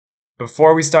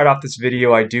before we start off this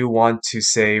video, I do want to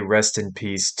say rest in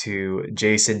peace to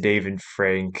Jason, Dave, and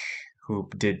Frank, who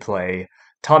did play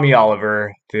Tommy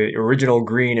Oliver, the original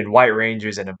Green and White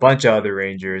Rangers, and a bunch of other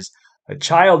Rangers. A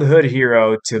childhood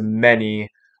hero to many.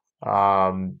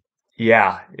 Um,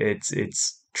 yeah,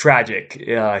 it's tragic.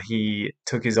 He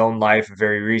took his own life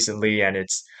very recently, and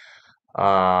it's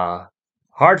uh,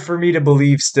 hard for me to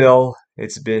believe still.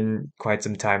 It's been quite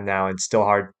some time now, and still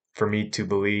hard for me to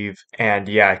believe. And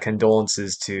yeah,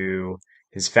 condolences to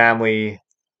his family,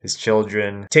 his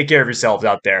children. Take care of yourselves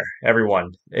out there,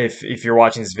 everyone. If you're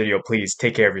watching this video, please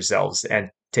take care of yourselves and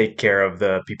take care of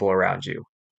the people around you.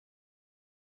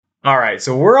 All right,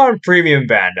 so we're on Premium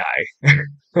Bandai.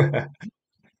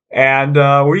 And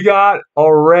we got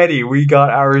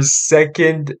our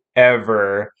second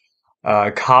ever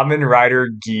Kamen Rider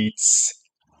Geats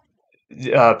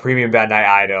premium Bandai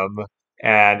item,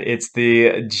 and it's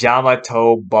the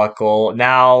Yamato buckle.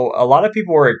 Now, a lot of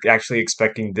people were actually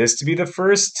expecting this to be the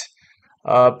first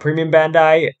premium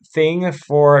Bandai thing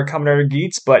for Kamen Rider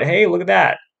Geats, but hey, look at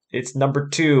that. It's number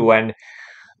 2 and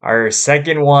our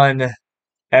second one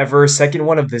ever, second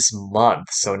one of this month.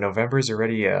 So November is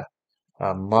already a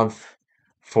month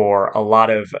for a lot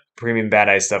of premium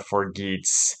Bandai stuff for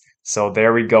Geats. So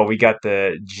there we go. We got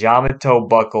the Yamato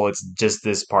buckle. It's just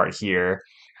this part here.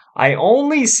 I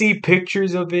only see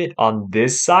pictures of it on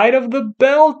this side of the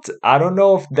belt. I don't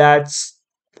know if that's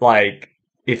like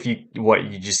if you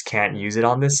just can't use it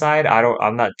on this side.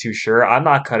 I'm not too sure. I'm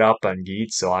not cut up on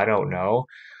Geats, so I don't know.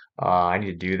 I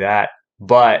need to do that.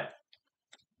 But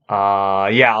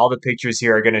yeah, all the pictures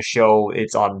here are gonna show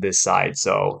it's on this side.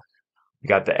 So we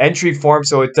got the entry form.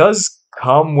 So it does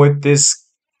come with this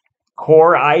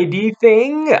core ID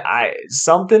thing,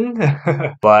 something.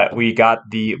 But we got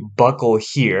the buckle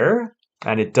here,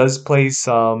 and it does play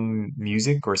some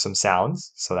music or some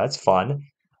sounds, so that's fun.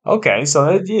 Okay,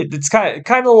 so it's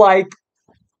kind of like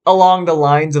along the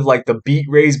lines of like the beat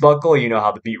raise buckle. You know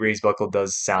how the beat raise buckle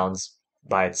does sounds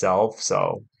by itself,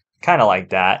 so kind of like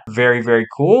that. Very, very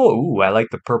cool. Ooh, I like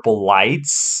the purple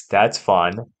lights. That's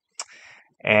fun.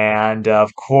 And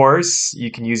of course,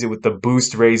 you can use it with the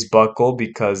boost raise buckle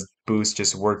because boost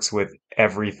just works with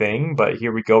everything. But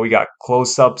here we go. We got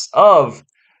close-ups of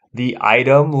the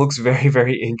item. Looks very,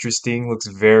 very interesting. Looks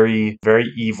very,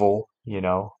 very evil, you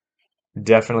know.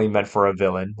 Definitely meant for a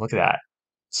villain. Look at that.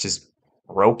 It's just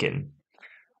broken.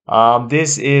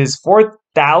 This is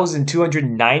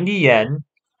 4,290 yen.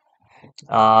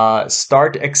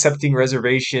 Start accepting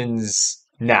reservations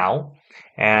now.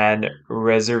 And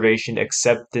reservation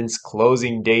acceptance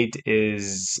closing date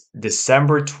is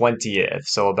December 20th,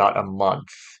 so about a month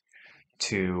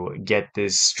to get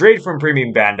this straight from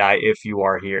Premium Bandai if you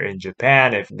are here in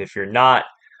Japan. If you're not,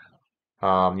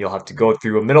 you'll have to go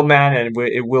through a middleman and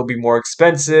it will be more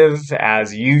expensive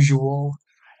as usual.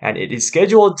 And it is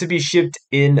scheduled to be shipped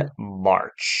in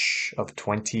March of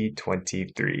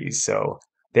 2023. So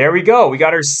there we go. We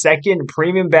got our second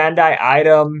Premium Bandai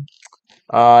item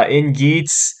in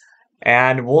Geats,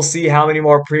 and we'll see how many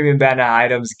more premium Bandai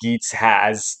items Geats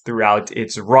has throughout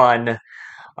its run.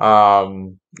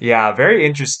 Yeah, very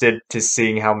interested to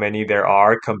seeing how many there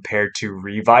are compared to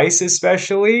Revice,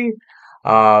 especially.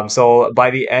 So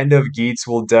by the end of Geats,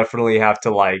 we'll definitely have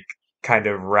to like kind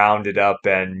of round it up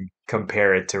and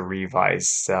compare it to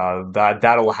Revice.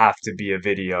 That'll have to be a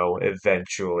video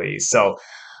eventually. So,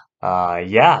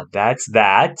 yeah, that's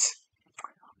that.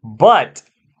 But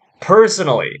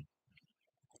personally,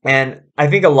 and I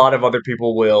think a lot of other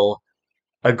people will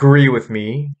agree with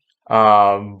me,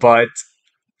 but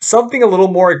something a little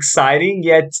more exciting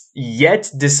yet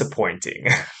disappointing.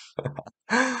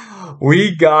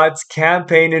 We got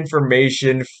campaign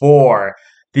information for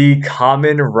the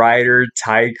Kamen Rider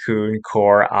Tycoon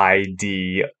Core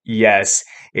ID. Yes,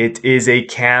 it is a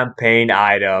campaign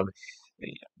item.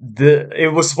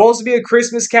 It was supposed to be a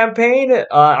Christmas campaign.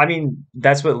 I mean,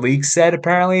 that's what leaks said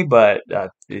apparently, but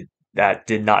that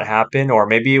did not happen. Or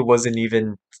maybe it wasn't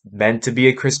even meant to be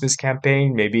a Christmas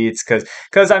campaign. Maybe it's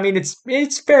because I mean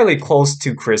it's fairly close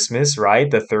to Christmas,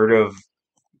 right? The 3rd of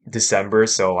December.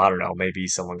 So I don't know. Maybe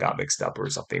someone got mixed up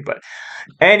or something. But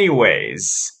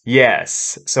anyways,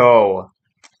 yes. So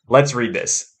let's read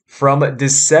this from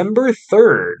December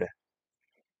 3rd,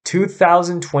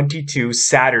 2022,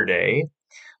 Saturday.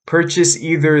 Purchase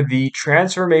either the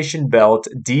Transformation Belt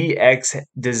DX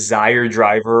Desire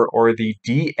Driver or the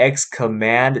DX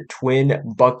Command Twin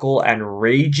Buckle and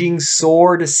Raging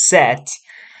Sword set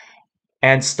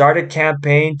and start a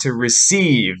campaign to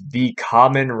receive the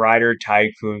Kamen Rider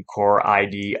Tycoon Core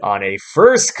ID on a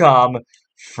first come,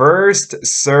 First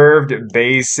served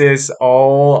basis.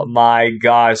 Oh my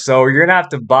gosh. So you're gonna have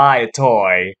to buy a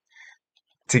toy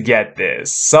to get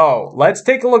this. So let's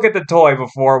take a look at the toy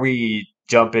before we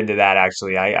jump into that,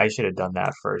 actually. I should have done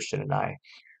that first, shouldn't I?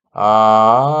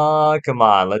 Come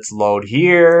on, let's load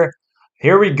here.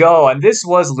 Here we go. And this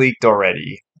was leaked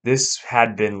already. This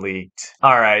had been leaked.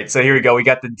 All right, so here we go. We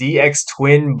got the DX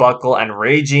Twin Buckle and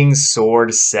Raging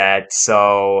Sword set.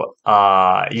 So,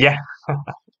 yeah,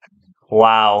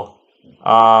 wow.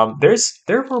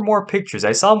 There were more pictures.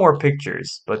 I saw more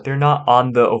pictures, but they're not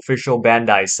on the official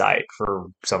Bandai site for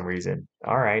some reason.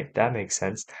 All right, that makes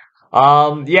sense.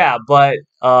 Yeah, but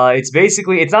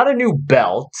it's not a new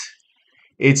belt.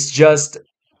 It's just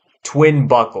twin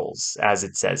buckles, as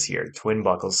it says here, twin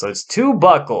buckles. So it's two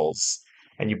buckles,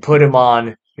 and you put them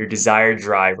on your desired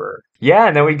driver. Yeah,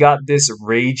 and then we got this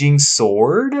raging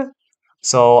sword.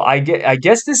 So I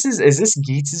guess is this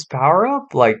Geats' power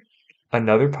up? Like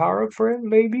another power up for him,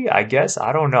 maybe? I guess.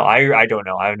 I don't know. I don't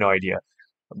know. I have no idea.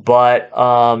 But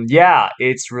yeah,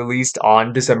 it's released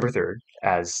on December 3rd,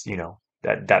 as you know.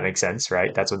 That makes sense,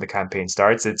 right? That's when the campaign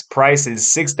starts. Its price is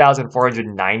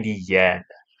 6,490 yen.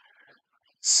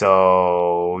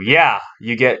 So yeah,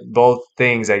 you get both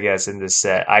things, I guess, in this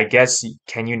set. I guess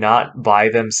can you not buy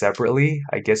them separately?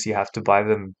 I guess you have to buy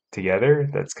them together.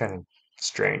 That's kind of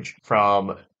strange.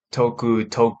 From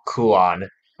Tokuan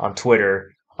on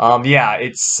Twitter. Yeah,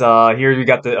 it's here we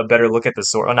got a better look at the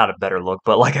sword. Well, not a better look,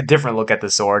 but like a different look at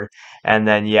the sword. And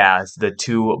then yeah, it's the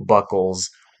two buckles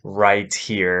right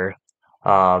here.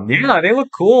 Yeah, they look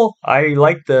cool. I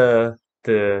like the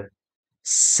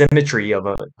symmetry of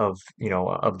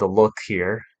the look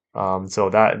here. So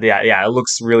that yeah, it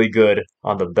looks really good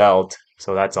on the belt.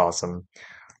 So that's awesome.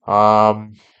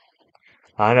 Um,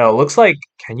 I don't know. It looks like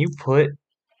can you put?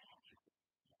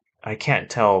 I can't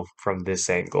tell from this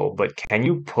angle, but can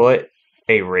you put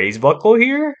a raise buckle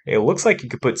here? It looks like you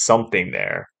could put something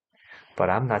there,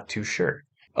 but I'm not too sure.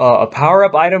 A power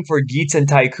up item for Geats and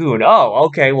Tycoon. Oh,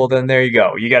 okay. Well, then there you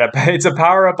go. You got a it's a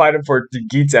power up item for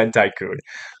Geats and Tycoon.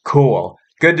 Cool.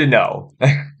 Good to know.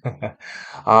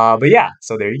 But yeah,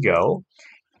 so there you go.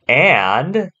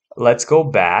 And let's go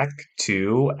back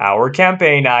to our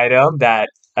campaign item that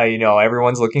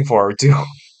everyone's looking forward to.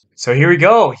 So here we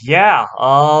go. Yeah.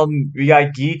 We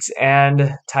got Geats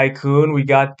and Tycoon. We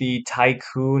got the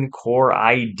Tycoon Core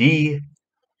ID.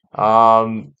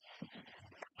 Um,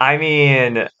 I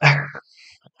mean,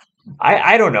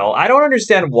 I don't know. I don't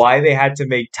understand why they had to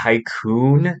make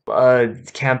Tycoon a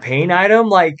campaign item.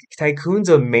 Like Tycoon's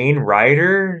a main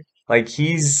writer. Like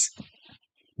he's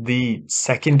the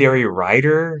secondary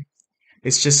writer.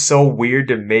 It's just so weird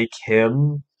to make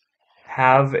him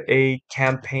have a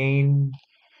campaign.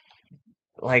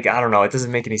 Like I don't know. It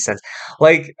doesn't make any sense.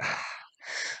 Like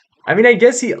I mean, I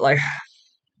guess he like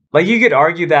you could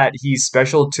argue that he's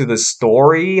special to the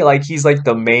story. Like he's like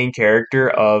the main character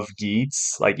of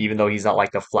Geats. Like even though he's not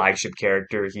like the flagship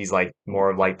character, he's like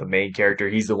more of like the main character.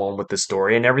 He's the one with the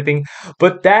story and everything.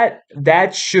 But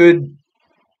that should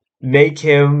make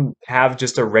him have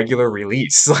just a regular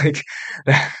release. Like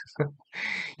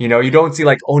you don't see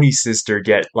like Oni's sister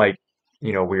get like,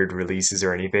 weird releases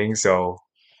or anything. So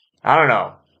I don't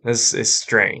know. This is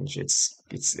strange. It's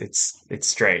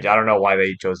strange. I don't know why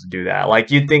they chose to do that.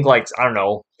 Like you'd think like I don't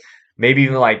know, maybe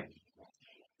even like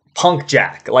Punk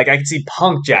Jack. Like I could see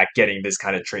Punk Jack getting this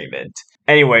kind of treatment.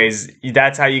 Anyways,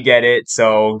 that's how you get it.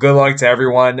 So good luck to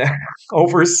everyone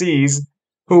overseas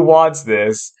who wants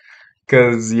this.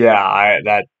 Cause yeah,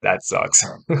 that sucks.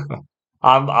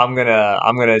 I'm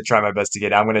gonna try my best to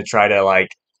get it. I'm gonna try to like,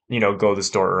 go to the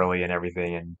store early and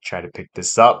everything and try to pick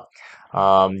this up.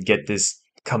 Get this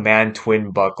command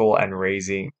twin buckle and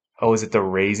raising. Oh, is it the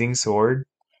raising sword?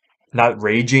 Not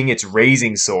raging, it's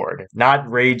raising sword. Not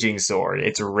raging sword,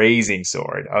 it's raising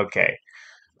sword. Okay.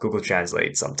 Google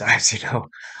Translate sometimes,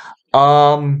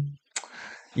 Um,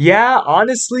 yeah,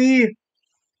 honestly,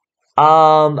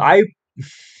 um, I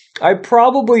I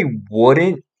probably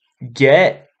wouldn't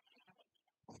get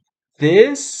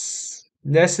this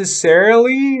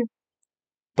necessarily,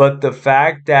 but the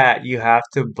fact that you have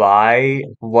to buy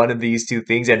one of these two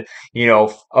things, and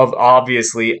of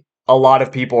obviously a lot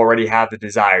of people already have the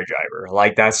Desire driver.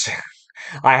 Like that's,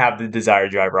 I have the Desire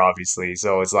driver, obviously.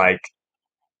 So it's like,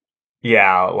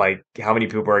 yeah, like how many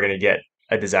people are gonna get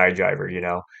a Desire driver?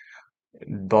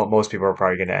 But most people are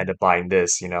probably gonna end up buying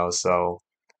this. So,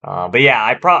 but yeah,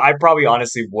 I probably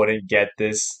honestly wouldn't get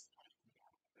this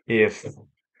if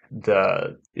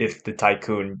the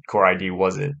Tycoon Core ID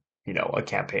wasn't, a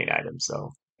campaign item.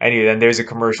 So anyway, then there's a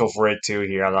commercial for it too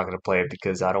here. I'm not gonna play it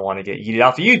because I don't want to get yeeted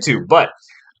off of YouTube. But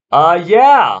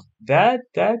Yeah,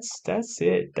 that's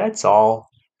it. That's all.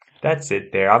 That's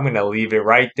it there. I'm gonna leave it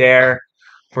right there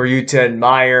for you to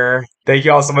admire. Thank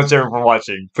you all so much everyone for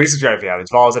watching. Please subscribe if you haven't.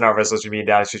 Follow us on our social media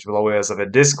down below. We also have a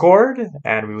Discord,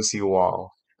 and we will see you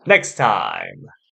all next time.